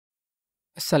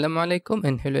Assalamualaikum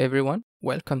and hello everyone,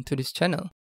 welcome to this channel.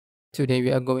 Today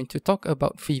we are going to talk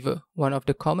about fever, one of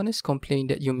the commonest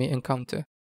complaints that you may encounter.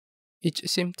 Each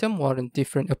symptom warrants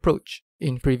different approach.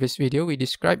 In previous video we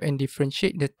describe and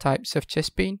differentiate the types of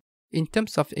chest pain in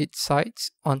terms of its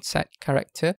sites, onset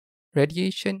character,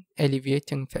 radiation,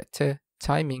 alleviating factor,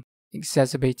 timing,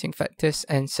 exacerbating factors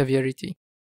and severity.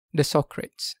 The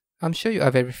Socrates. I'm sure you are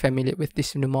very familiar with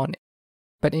this mnemonic.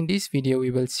 But in this video, we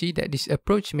will see that this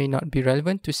approach may not be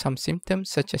relevant to some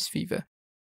symptoms such as fever.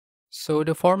 So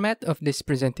the format of this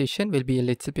presentation will be a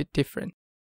little bit different.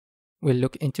 We'll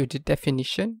look into the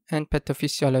definition and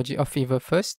pathophysiology of fever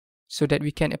first so that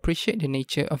we can appreciate the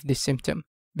nature of this symptom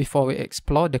before we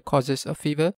explore the causes of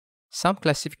fever, some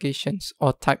classifications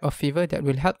or type of fever that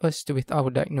will help us with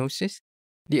our diagnosis,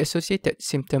 the associated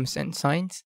symptoms and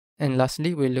signs, and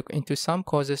lastly, we'll look into some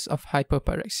causes of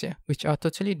hyperpyrexia, which are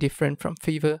totally different from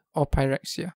fever or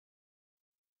pyrexia.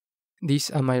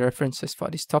 These are my references for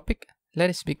this topic.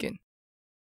 Let us begin.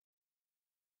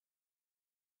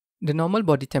 The normal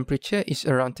body temperature is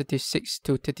around 36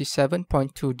 to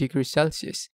 37.2 degrees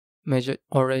Celsius, measured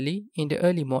orally in the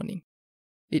early morning.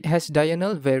 It has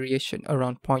diurnal variation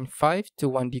around 0.5 to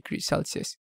 1 degree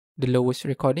Celsius. The lowest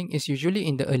recording is usually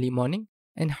in the early morning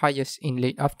and highest in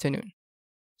late afternoon.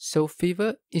 So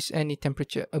fever is any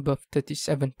temperature above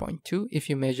 37.2 if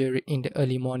you measure it in the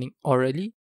early morning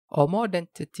orally, or more than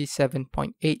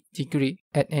 37.8 degree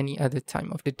at any other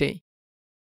time of the day.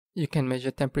 You can measure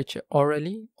temperature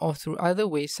orally or through other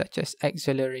ways such as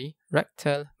axillary,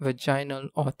 rectal, vaginal,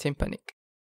 or tympanic.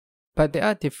 But there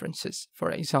are differences. For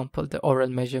example, the oral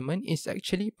measurement is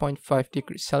actually 0.5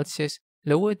 degrees Celsius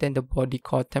lower than the body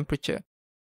core temperature.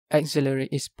 Axillary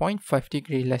is 0.5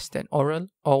 degree less than oral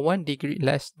or 1 degree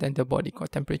less than the body core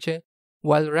temperature,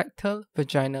 while rectal,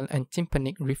 vaginal, and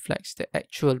tympanic reflects the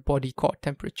actual body core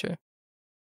temperature.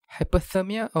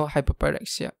 Hypothermia or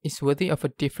hyperpyrexia is worthy of a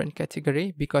different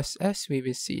category because, as we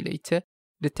will see later,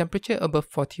 the temperature above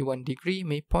 41 degree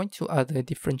may point to other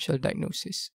differential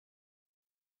diagnoses.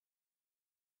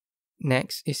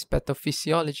 Next is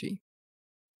pathophysiology.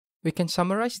 We can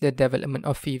summarize the development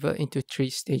of fever into 3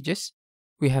 stages.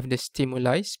 We have the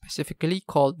stimuli, specifically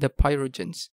called the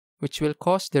pyrogens, which will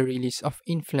cause the release of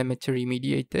inflammatory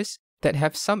mediators that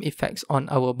have some effects on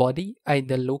our body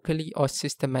either locally or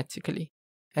systematically,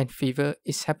 and fever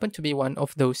is happen to be one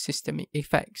of those systemic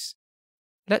effects.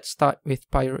 Let's start with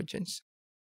pyrogens.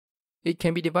 It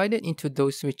can be divided into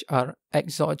those which are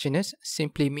exogenous,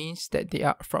 simply means that they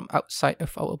are from outside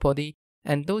of our body,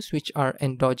 and those which are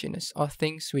endogenous, or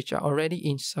things which are already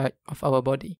inside of our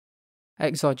body.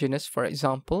 Exogenous, for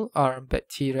example, are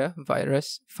bacteria,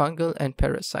 virus, fungal, and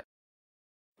parasite.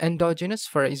 Endogenous,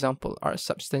 for example, are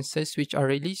substances which are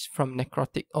released from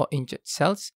necrotic or injured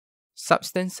cells,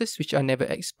 substances which are never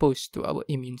exposed to our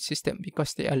immune system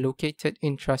because they are located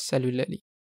intracellularly.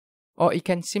 Or it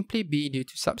can simply be due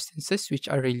to substances which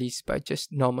are released by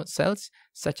just normal cells,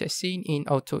 such as seen in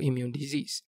autoimmune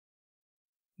disease.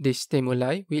 These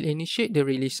stimuli will initiate the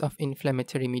release of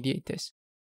inflammatory mediators.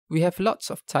 We have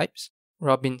lots of types.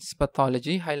 Robin's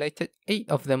pathology highlighted 8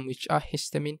 of them, which are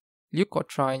histamine,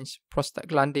 leukotrienes,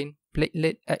 prostaglandin,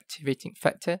 platelet activating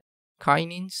factor,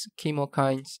 kinins,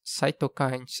 chemokines,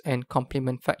 cytokines, and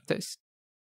complement factors.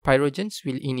 Pyrogens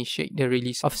will initiate the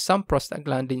release of some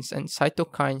prostaglandins and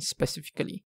cytokines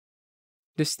specifically.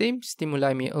 The same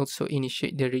stimuli may also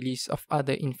initiate the release of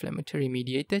other inflammatory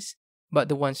mediators, but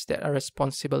the ones that are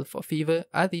responsible for fever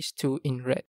are these 2 in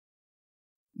red.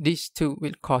 These 2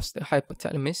 will cause the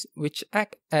hypothalamus, which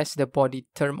act as the body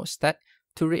thermostat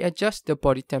to readjust the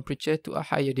body temperature to a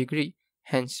higher degree,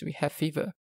 hence we have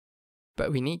fever.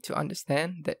 But we need to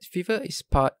understand that fever is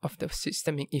part of the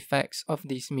systemic effects of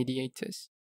these mediators.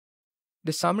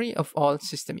 The summary of all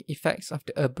systemic effects of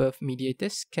the above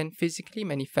mediators can physically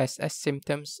manifest as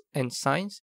symptoms and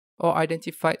signs or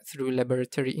identified through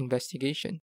laboratory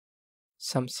investigation.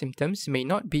 Some symptoms may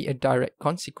not be a direct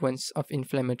consequence of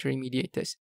inflammatory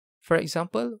mediators. For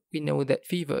example, we know that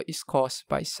fever is caused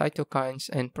by cytokines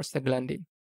and prostaglandin.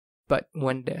 But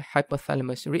when the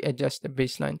hypothalamus readjusts the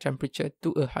baseline temperature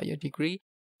to a higher degree,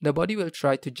 the body will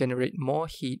try to generate more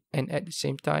heat and at the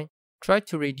same time try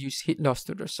to reduce heat loss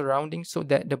to the surroundings so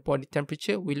that the body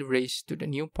temperature will raise to the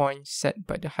new point set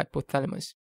by the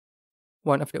hypothalamus.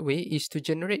 One of the ways is to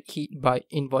generate heat by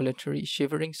involuntary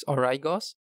shiverings or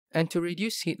rigors, and to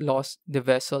reduce heat loss, the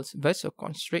vessels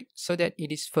vasoconstrict so that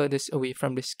it is furthest away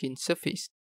from the skin surface.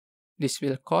 This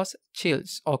will cause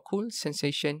chills or cool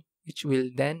sensation, which will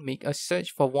then make us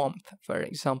search for warmth, for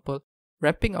example,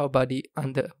 wrapping our body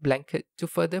under a blanket to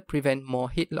further prevent more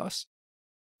heat loss.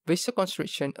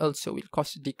 Vasoconstriction also will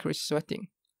cause decreased sweating.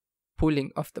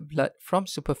 pooling of the blood from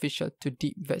superficial to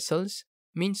deep vessels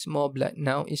means more blood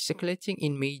now is circulating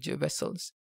in major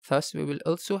vessels. Thus, we will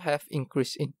also have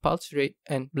increase in pulse rate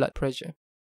and blood pressure.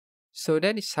 So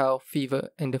that is how fever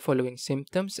and the following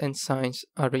symptoms and signs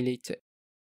are related.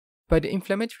 But the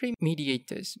inflammatory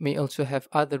mediators may also have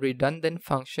other redundant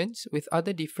functions with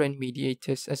other different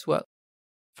mediators as well.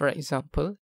 For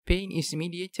example, pain is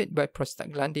mediated by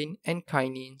prostaglandin and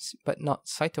kinins but not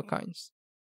cytokines.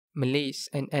 Malaise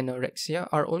and anorexia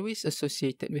are always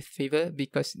associated with fever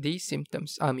because these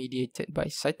symptoms are mediated by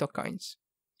cytokines.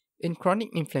 In chronic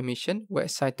inflammation, where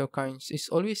cytokines is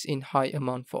always in high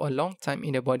amount for a long time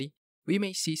in the body, we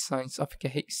may see signs of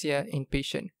cachexia in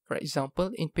patient, for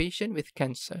example, in patient with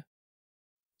cancer.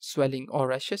 Swelling or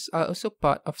rashes are also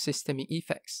part of systemic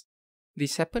effects.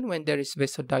 These happen when there is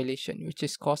vasodilation, which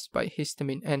is caused by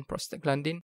histamine and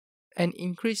prostaglandin, and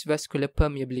increased vascular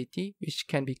permeability, which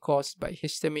can be caused by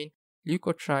histamine,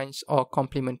 leukotrienes, or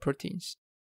complement proteins.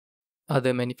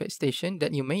 Other manifestations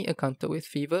that you may encounter with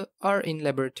fever are in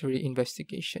laboratory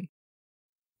investigation.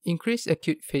 Increased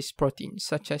acute phase proteins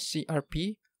such as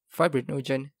CRP,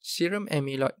 fibrinogen, serum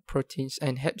amyloid proteins,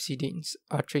 and hepcidins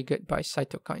are triggered by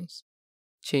cytokines.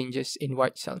 Changes in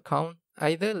white cell count,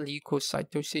 either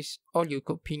leukocytosis or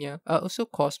leukopenia, are also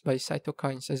caused by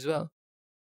cytokines as well.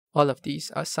 All of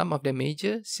these are some of the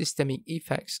major systemic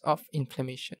effects of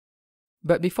inflammation.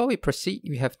 But before we proceed,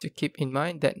 we have to keep in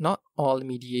mind that not all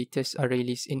mediators are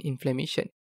released in inflammation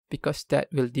because that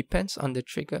will depend on the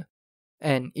trigger.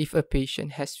 And if a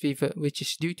patient has fever which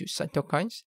is due to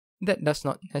cytokines, that does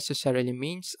not necessarily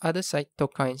mean other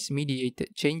cytokines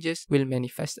mediated changes will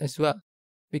manifest as well,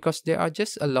 because there are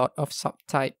just a lot of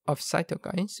subtype of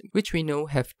cytokines which we know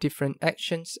have different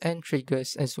actions and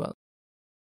triggers as well.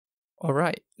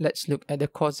 Alright, let's look at the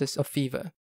causes of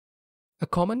fever. A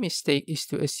common mistake is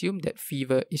to assume that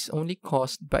fever is only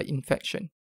caused by infection.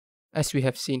 As we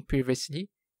have seen previously,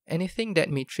 anything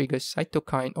that may trigger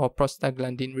cytokine or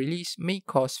prostaglandin release may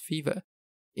cause fever.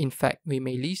 In fact, we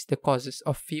may list the causes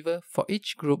of fever for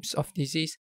each groups of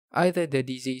disease. Either the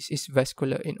disease is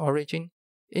vascular in origin,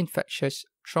 infectious,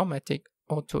 traumatic,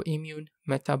 autoimmune,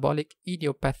 metabolic,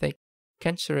 idiopathic,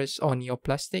 cancerous or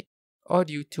neoplastic, or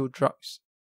due to drugs.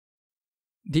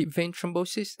 Deep vein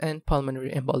thrombosis and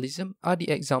pulmonary embolism are the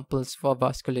examples for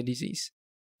vascular disease.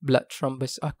 Blood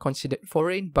thrombus are considered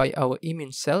foreign by our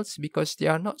immune cells because they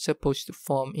are not supposed to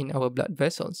form in our blood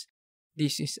vessels.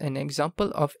 This is an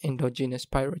example of endogenous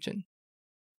pyrogen.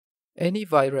 Any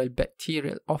viral,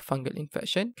 bacterial, or fungal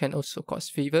infection can also cause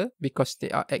fever because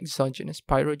they are exogenous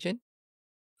pyrogen.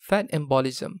 Fat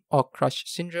embolism or crush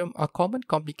syndrome are common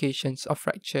complications of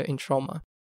fracture in trauma.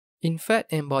 In fat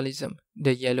embolism,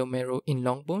 the yellow marrow in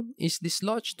long bone is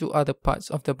dislodged to other parts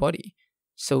of the body,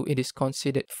 so it is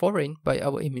considered foreign by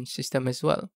our immune system as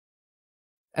well.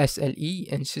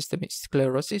 SLE and systemic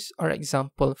sclerosis are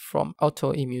examples from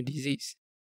autoimmune disease.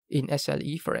 In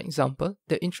SLE, for example,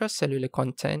 the intracellular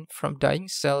content from dying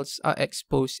cells are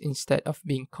exposed instead of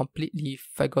being completely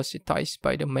phagocytized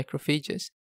by the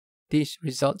macrophages. This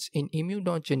results in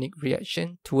immunogenic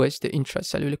reaction towards the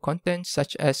intracellular content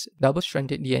such as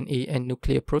double-stranded DNA and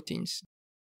nuclear proteins.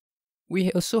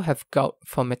 We also have gout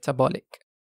for metabolic.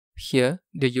 Here,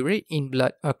 the urate in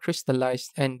blood are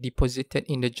crystallized and deposited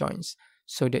in the joints,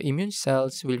 so the immune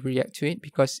cells will react to it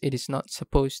because it is not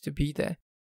supposed to be there.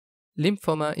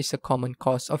 Lymphoma is a common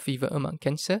cause of fever among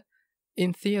cancer.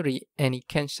 In theory, any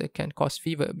cancer can cause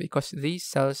fever because these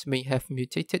cells may have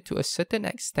mutated to a certain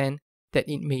extent that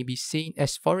it may be seen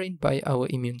as foreign by our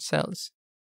immune cells.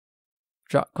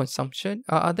 Drug consumption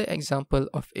are other examples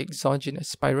of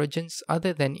exogenous pyrogens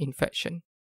other than infection.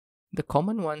 The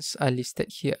common ones are listed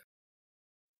here.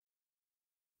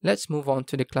 Let's move on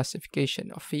to the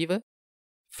classification of fever.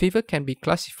 Fever can be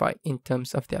classified in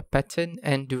terms of their pattern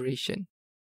and duration.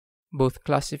 Both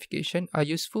classifications are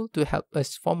useful to help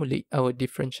us formulate our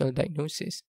differential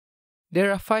diagnosis.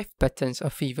 There are 5 patterns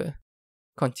of fever: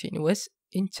 continuous,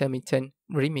 intermittent,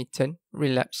 remittent,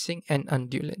 relapsing, and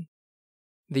undulant.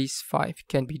 These 5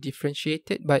 can be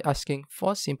differentiated by asking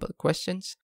 4 simple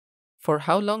questions: for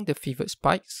how long the fever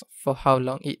spikes, for how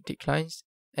long it declines,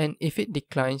 and if it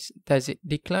declines, does it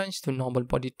decline to normal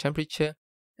body temperature,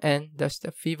 and does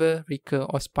the fever recur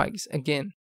or spikes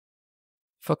again?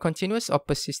 For continuous or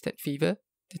persistent fever,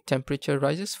 the temperature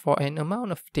rises for an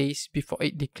amount of days before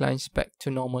it declines back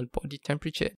to normal body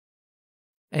temperature,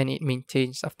 and it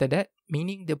maintains after that,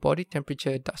 meaning the body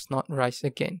temperature does not rise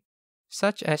again,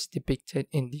 such as depicted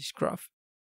in this graph.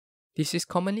 This is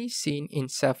commonly seen in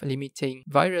self-limiting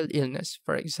viral illness,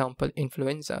 for example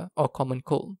influenza or common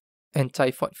cold, and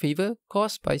typhoid fever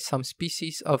caused by some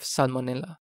species of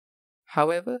Salmonella.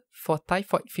 However, for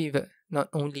typhoid fever, not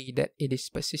only that it is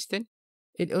persistent,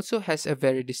 it also has a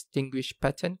very distinguished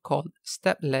pattern called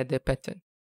step-ladder pattern.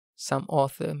 Some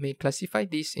author may classify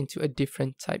this into a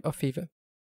different type of fever.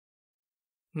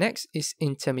 Next is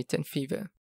intermittent fever.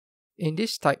 In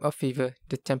this type of fever,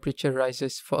 the temperature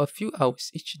rises for a few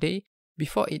hours each day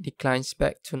before it declines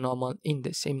back to normal in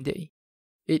the same day.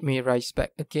 It may rise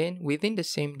back again within the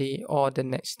same day or the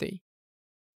next day.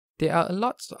 There are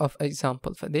lots of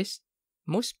examples for this.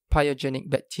 Most pyogenic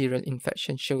bacterial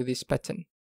infections show this pattern.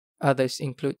 Others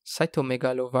include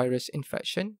cytomegalovirus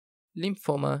infection,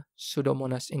 lymphoma,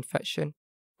 Pseudomonas infection,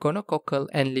 gonococcal,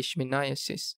 and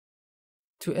leishmaniasis.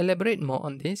 To elaborate more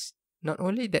on this, not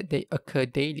only that they occur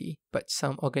daily, but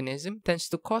some organism tends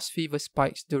to cause fever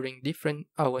spikes during different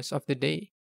hours of the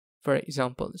day. For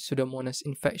example, Pseudomonas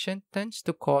infection tends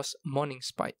to cause morning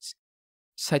spikes.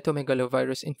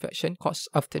 Cytomegalovirus infection causes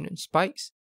afternoon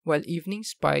spikes, while evening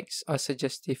spikes are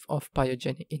suggestive of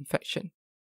pyogenic infection.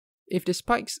 If the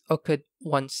spikes occurred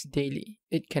once daily,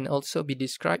 it can also be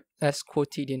described as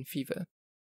quotidian fever.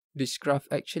 This graph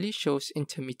actually shows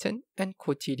intermittent and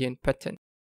quotidian pattern.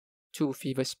 2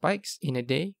 fever spikes in a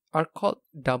day are called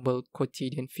double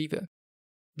quotidian fever.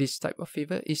 This type of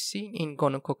fever is seen in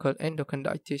gonococcal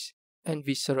endocarditis and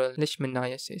visceral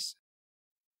leishmaniasis.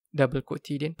 Double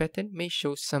quotidian pattern may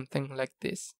show something like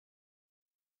this.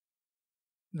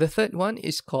 The third one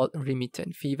is called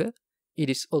remittent fever. It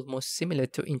is almost similar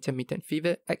to intermittent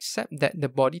fever except that the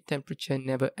body temperature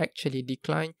never actually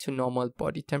declined to normal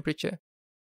body temperature.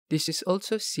 This is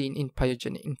also seen in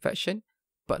pyogenic infection,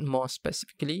 but more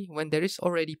specifically when there is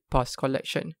already pus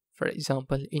collection, for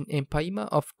example in empyema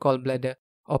of gallbladder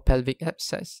or pelvic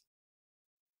abscess.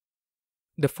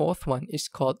 The fourth one is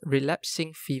called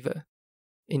relapsing fever.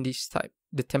 In this type,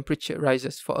 the temperature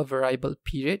rises for a variable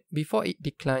period before it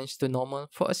declines to normal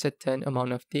for a certain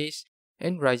amount of days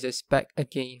and rises back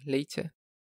again later.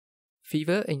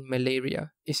 Fever in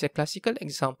malaria is a classical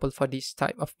example for this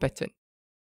type of pattern.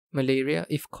 Malaria,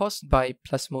 if caused by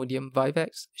Plasmodium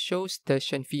vivax, shows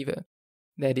tertian fever.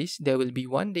 That is, there will be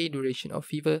 1 day duration of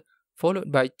fever followed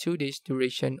by 2 days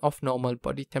duration of normal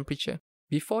body temperature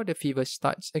before the fever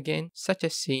starts again, such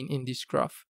as seen in this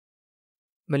graph.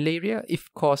 Malaria,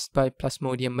 if caused by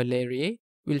Plasmodium malariae,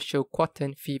 will show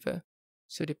quartan fever.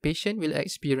 So the patient will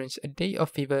experience a day of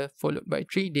fever followed by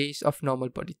 3 days of normal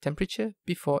body temperature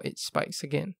before it spikes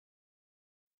again.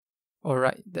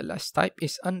 Alright, the last type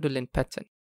is undulant pattern.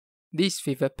 This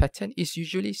fever pattern is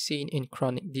usually seen in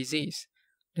chronic disease.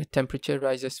 The temperature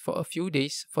rises for a few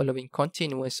days following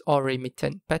continuous or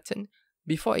remittent pattern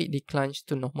before it declines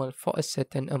to normal for a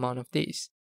certain amount of days.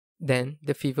 Then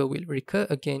the fever will recur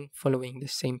again following the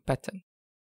same pattern.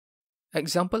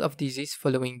 Examples of disease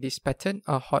following this pattern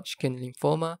are Hodgkin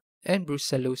lymphoma and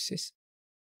brucellosis.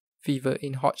 Fever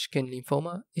in Hodgkin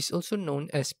lymphoma is also known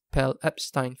as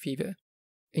Pell-Epstein fever.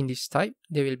 In this type,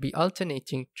 there will be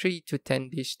alternating 3 to 10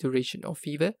 days duration of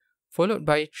fever, followed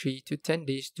by 3 to 10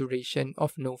 days duration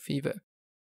of no fever.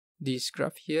 This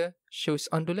graph here shows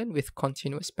undulant with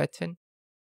continuous pattern,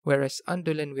 whereas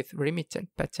undulant with remittent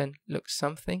pattern looks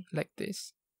something like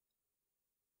this.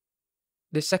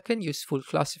 The second useful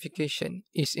classification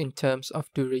is in terms of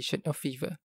duration of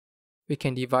fever. We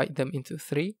can divide them into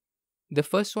 3. The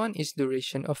first one is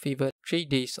duration of fever 3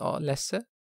 days or lesser.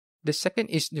 The second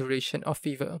is duration of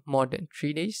fever more than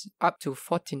 3 days up to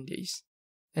 14 days.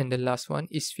 And the last one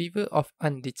is fever of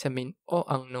undetermined or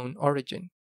unknown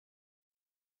origin.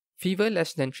 Fever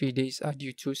less than 3 days are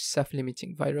due to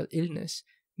self-limiting viral illness.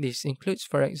 This includes,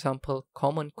 for example,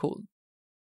 common cold.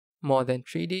 More than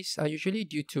 3 days are usually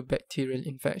due to bacterial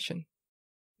infection.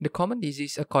 The common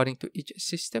disease according to each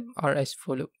system are as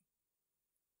follows.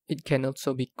 It can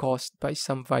also be caused by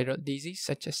some viral disease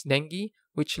such as dengue,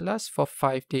 which lasts for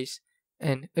 5 days,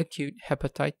 and acute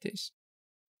hepatitis.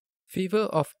 Fever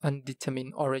of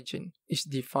undetermined origin is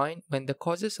defined when the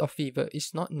causes of fever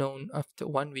is not known after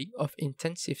 1 week of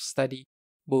intensive study,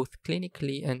 both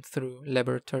clinically and through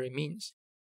laboratory means.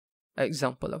 An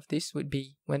example of this would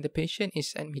be when the patient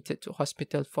is admitted to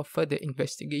hospital for further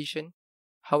investigation.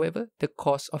 However, the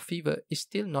cause of fever is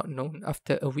still not known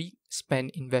after a week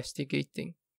spent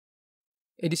investigating.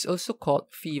 It is also called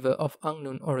fever of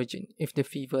unknown origin if the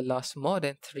fever lasts more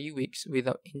than 3 weeks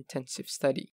without intensive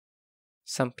study.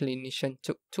 Some clinicians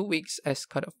took 2 weeks as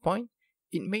cutoff point.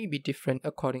 It may be different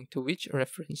according to which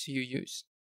reference you use.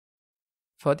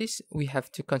 For this, we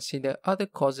have to consider other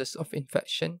causes of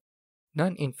infection,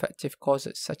 non-infective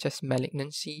causes such as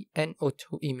malignancy and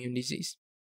autoimmune disease.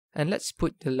 And let's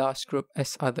put the last group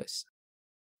as others.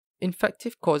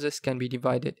 Infective causes can be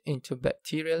divided into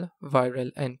bacterial,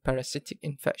 viral, and parasitic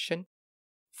infection.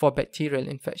 For bacterial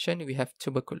infection, we have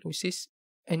tuberculosis,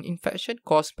 an infection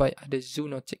caused by other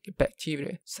zoonotic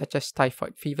bacteria such as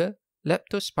typhoid fever,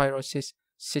 leptospirosis,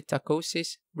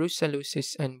 psittacosis,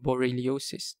 brucellosis, and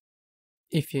borreliosis.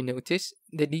 If you notice,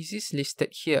 the diseases listed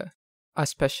here are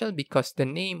special because the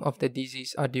name of the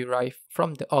disease are derived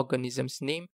from the organism's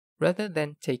name rather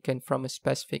than taken from a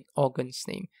specific organ's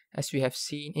name, as we have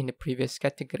seen in the previous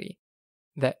category.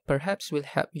 That perhaps will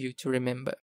help you to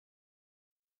remember.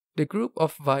 The group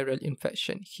of viral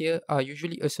infection here are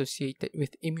usually associated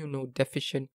with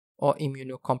immunodeficient or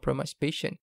immunocompromised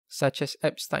patients, such as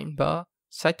Epstein-Barr,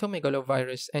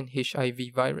 cytomegalovirus, and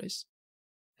HIV virus.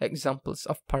 Examples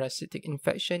of parasitic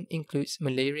infection includes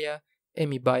malaria,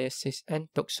 amoebiasis, and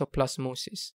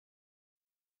toxoplasmosis.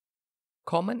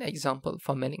 Common examples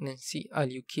for malignancy are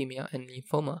leukemia and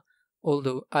lymphoma,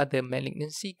 although other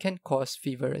malignancy can cause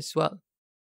fever as well.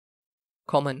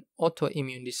 Common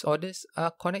autoimmune disorders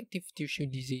are connective tissue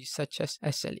disease such as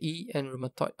SLE and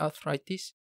rheumatoid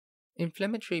arthritis,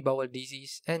 inflammatory bowel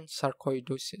disease, and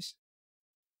sarcoidosis.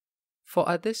 For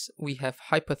others, we have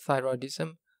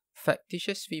hyperthyroidism,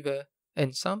 factitious fever,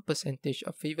 and some percentage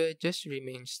of fever just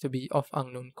remains to be of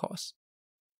unknown cause.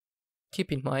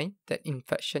 Keep in mind that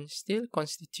infection still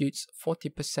constitutes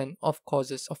 40% of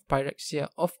causes of pyrexia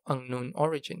of unknown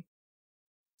origin,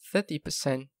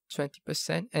 30%,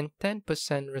 20%, and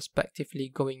 10% respectively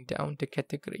going down the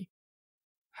category.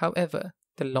 However,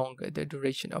 the longer the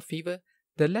duration of fever,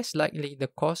 the less likely the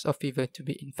cause of fever to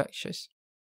be infectious.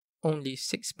 Only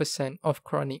 6% of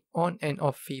chronic on and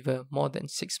off fever more than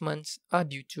 6 months are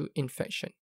due to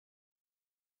infection.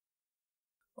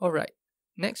 Alright,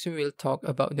 next we will talk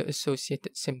about the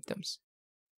associated symptoms.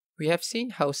 We have seen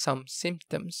how some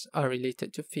symptoms are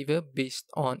related to fever based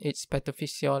on its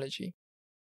pathophysiology.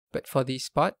 But for this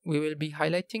part, we will be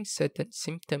highlighting certain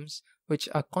symptoms which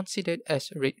are considered as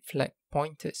red flag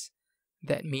pointers.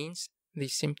 That means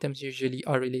these symptoms usually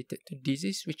are related to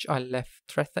disease which are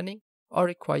life-threatening or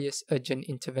requires urgent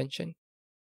intervention.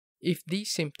 If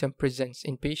these symptoms presents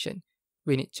in patient,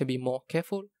 we need to be more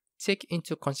careful, take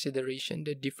into consideration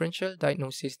the differential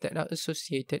diagnoses that are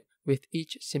associated with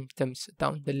each symptoms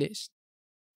down the list.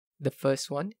 The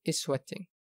first one is sweating.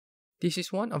 This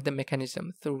is one of the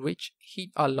mechanisms through which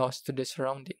heat are lost to the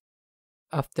surrounding.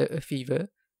 After a fever,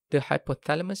 the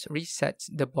hypothalamus resets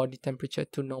the body temperature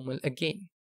to normal again.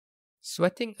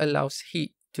 Sweating allows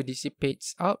heat to dissipate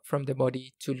out from the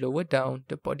body to lower down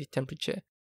the body temperature.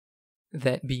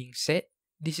 That being said,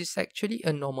 this is actually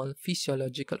a normal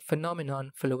physiological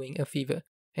phenomenon following a fever,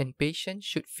 and patients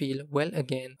should feel well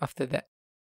again after that.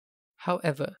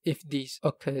 However, if this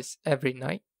occurs every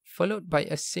night, followed by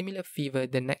a similar fever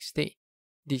the next day,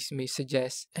 this may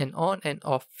suggest an on and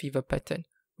off fever pattern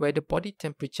where the body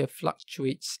temperature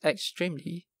fluctuates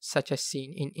extremely, such as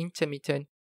seen in intermittent,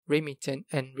 remittent,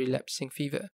 and relapsing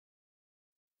fever.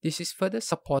 This is further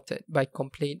supported by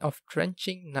complaint of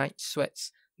drenching night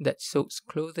sweats that soaks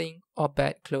clothing or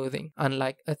bad clothing,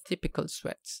 unlike a typical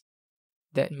sweats.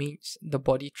 That means the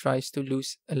body tries to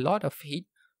lose a lot of heat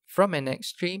from an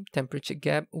extreme temperature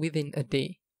gap within a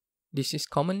day. This is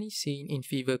commonly seen in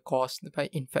fever caused by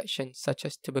infections such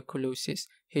as tuberculosis,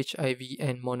 HIV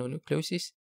and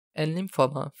mononucleosis, and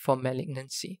lymphoma for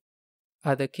malignancy.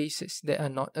 Other cases that are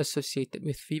not associated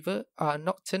with fever are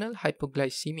nocturnal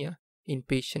hypoglycemia in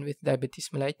patients with diabetes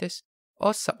mellitus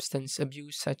or substance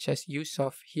abuse such as use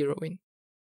of heroin.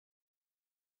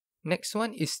 Next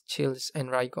one is chills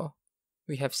and rigor.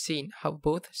 We have seen how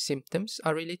both symptoms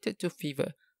are related to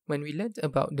fever when we learned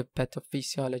about the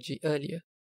pathophysiology earlier.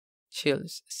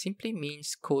 Chills simply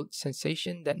means cold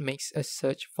sensation that makes us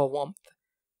search for warmth.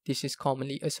 This is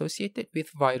commonly associated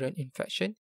with viral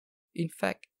infection. In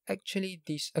fact, actually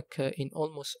these occur in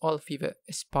almost all fever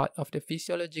as part of the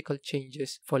physiological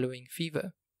changes following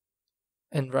fever.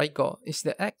 And rigor is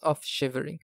the act of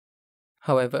shivering.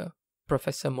 However,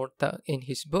 Professor Murtagh in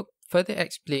his book further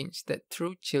explains that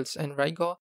true chills and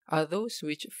rigor are those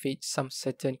which fit some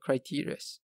certain criteria.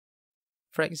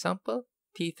 For example,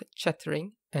 teeth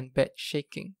chattering and bed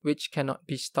shaking, which cannot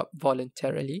be stopped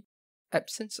voluntarily,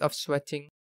 absence of sweating,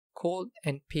 cold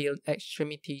and pale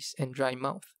extremities and dry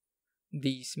mouth.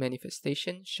 These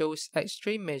manifestations shows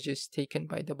extreme measures taken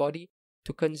by the body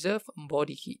to conserve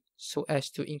body heat so as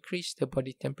to increase the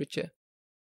body temperature.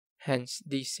 Hence,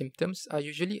 these symptoms are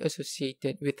usually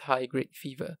associated with high-grade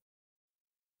fever.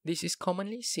 This is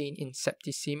commonly seen in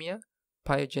septicemia,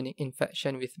 pyogenic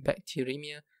infection with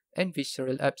bacteremia, and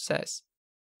visceral abscess.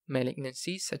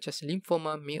 Malignancies such as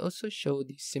lymphoma may also show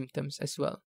these symptoms as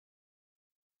well.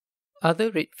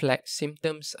 Other red flag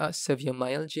symptoms are severe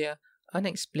myalgia,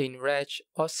 unexplained rash,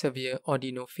 or severe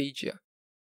odynophagia.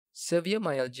 Severe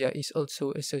myalgia is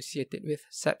also associated with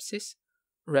sepsis.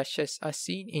 Rashes are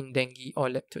seen in dengue or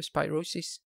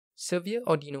leptospirosis. Severe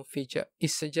odynophagia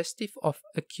is suggestive of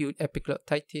acute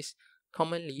epiglottitis,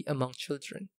 commonly among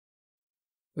children.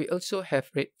 We also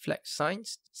have red flag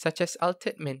signs such as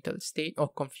altered mental state or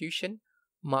confusion,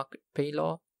 marked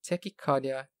pallor,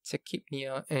 tachycardia,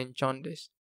 tachypnea, and jaundice.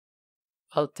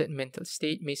 Altered mental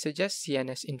state may suggest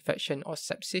CNS infection or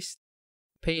sepsis.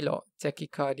 Pallor,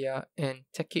 tachycardia, and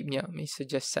tachypnea may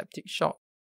suggest septic shock.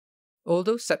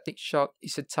 Although septic shock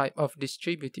is a type of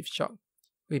distributive shock,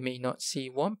 we may not see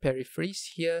warm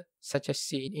peripheries here, such as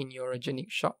seen in neurogenic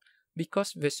shock,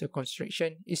 because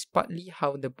vasoconstriction is partly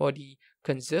how the body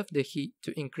conserves the heat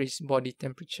to increase body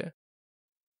temperature.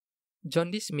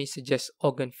 Jaundice may suggest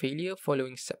organ failure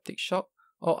following septic shock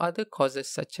or other causes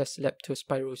such as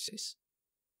leptospirosis.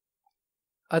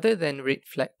 Other than red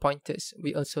flag pointers,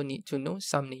 we also need to know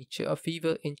some nature of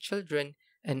fever in children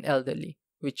and elderly,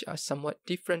 which are somewhat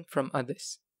different from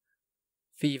others.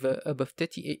 Fever above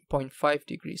 38.5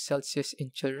 degrees Celsius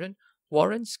in children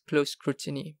warrants close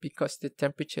scrutiny because the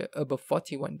temperature above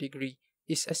 41 degrees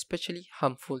is especially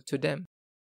harmful to them.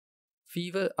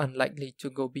 Fever unlikely to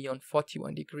go beyond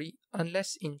 41 degrees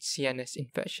unless in CNS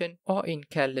infection or in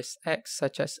careless acts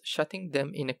such as shutting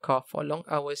them in a car for long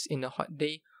hours in a hot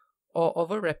day or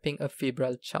overwrapping a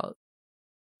febrile child.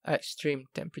 Extreme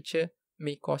temperature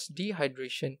may cause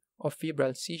dehydration or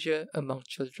febrile seizure among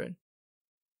children.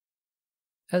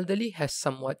 Elderly has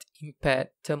somewhat impaired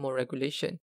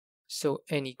thermoregulation, so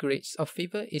any grades of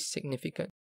fever is significant.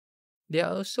 They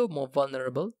are also more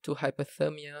vulnerable to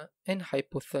hypothermia and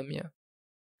hypothermia,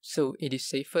 so it is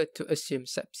safer to assume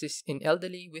sepsis in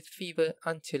elderly with fever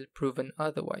until proven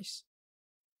otherwise.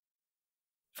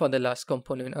 For the last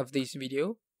component of this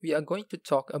video, we are going to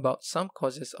talk about some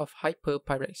causes of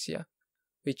hyperpyrexia,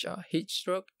 which are heat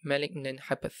stroke, malignant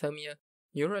hypothermia,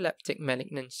 neuroleptic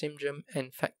malignant syndrome,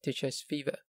 and factitious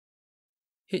fever.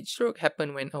 Heat stroke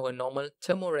happens when our normal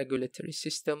thermoregulatory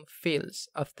system fails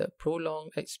after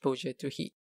prolonged exposure to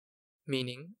heat,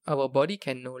 meaning our body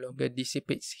can no longer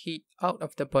dissipate heat out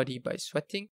of the body by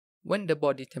sweating when the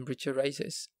body temperature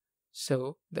rises,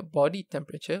 so the body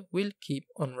temperature will keep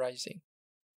on rising.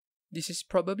 This is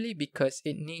probably because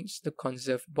it needs to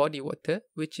conserve body water,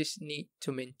 which is needed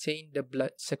to maintain the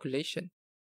blood circulation.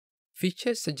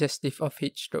 Features suggestive of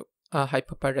heat stroke are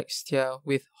hyperpyrexia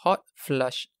with hot,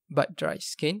 flushed, but dry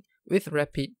skin with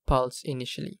rapid pulse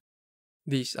initially.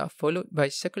 These are followed by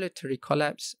circulatory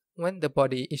collapse when the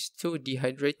body is too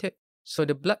dehydrated, so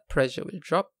the blood pressure will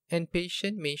drop and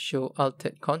patient may show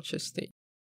altered conscious state.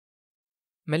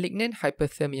 Malignant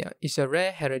hypothermia is a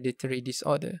rare hereditary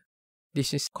disorder.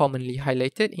 This is commonly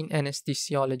highlighted in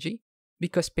anesthesiology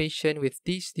because patients with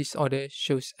this disorder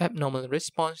shows abnormal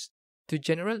response to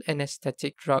general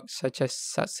anesthetic drugs such as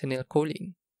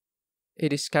succinylcholine.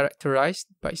 It is characterized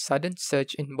by sudden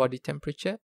surge in body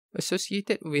temperature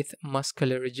associated with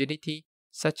muscular rigidity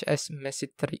such as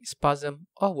mesenteric spasm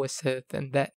or worse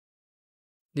than that.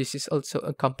 This is also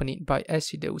accompanied by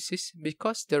acidosis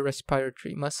because the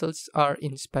respiratory muscles are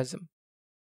in spasm.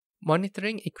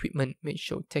 Monitoring equipment may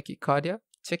show tachycardia,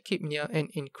 tachypnea, and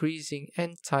increasing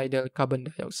end-tidal carbon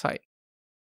dioxide.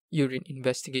 Urine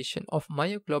investigation of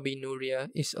myoglobinuria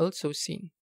is also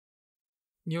seen.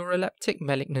 Neuroleptic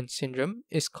malignant syndrome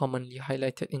is commonly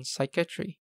highlighted in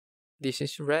psychiatry. This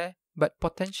is rare but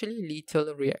potentially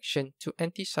lethal reaction to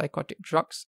antipsychotic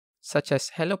drugs such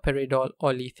as haloperidol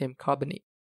or lithium carbonate.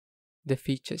 The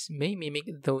features may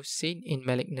mimic those seen in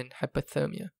malignant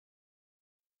hypothermia.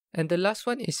 And the last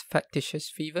one is factitious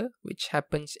fever, which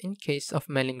happens in case of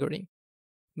malingering.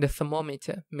 The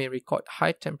thermometer may record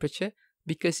high temperature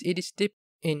because it is dipped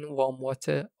in warm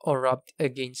water or rubbed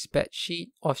against bed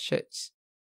sheet or shirts.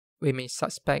 We may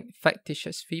suspect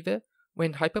factitious fever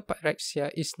when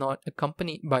hyperpyrexia is not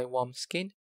accompanied by warm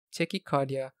skin,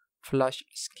 tachycardia, flushed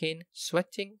skin,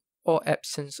 sweating, or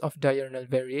absence of diurnal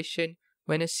variation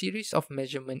when a series of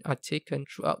measurements are taken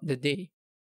throughout the day.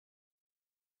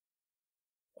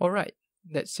 Alright,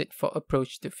 that's it for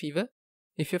approach to fever.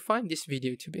 If you find this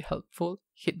video to be helpful,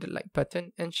 hit the like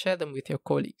button and share them with your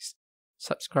colleagues.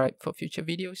 Subscribe for future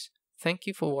videos. Thank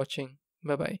you for watching.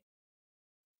 Bye bye.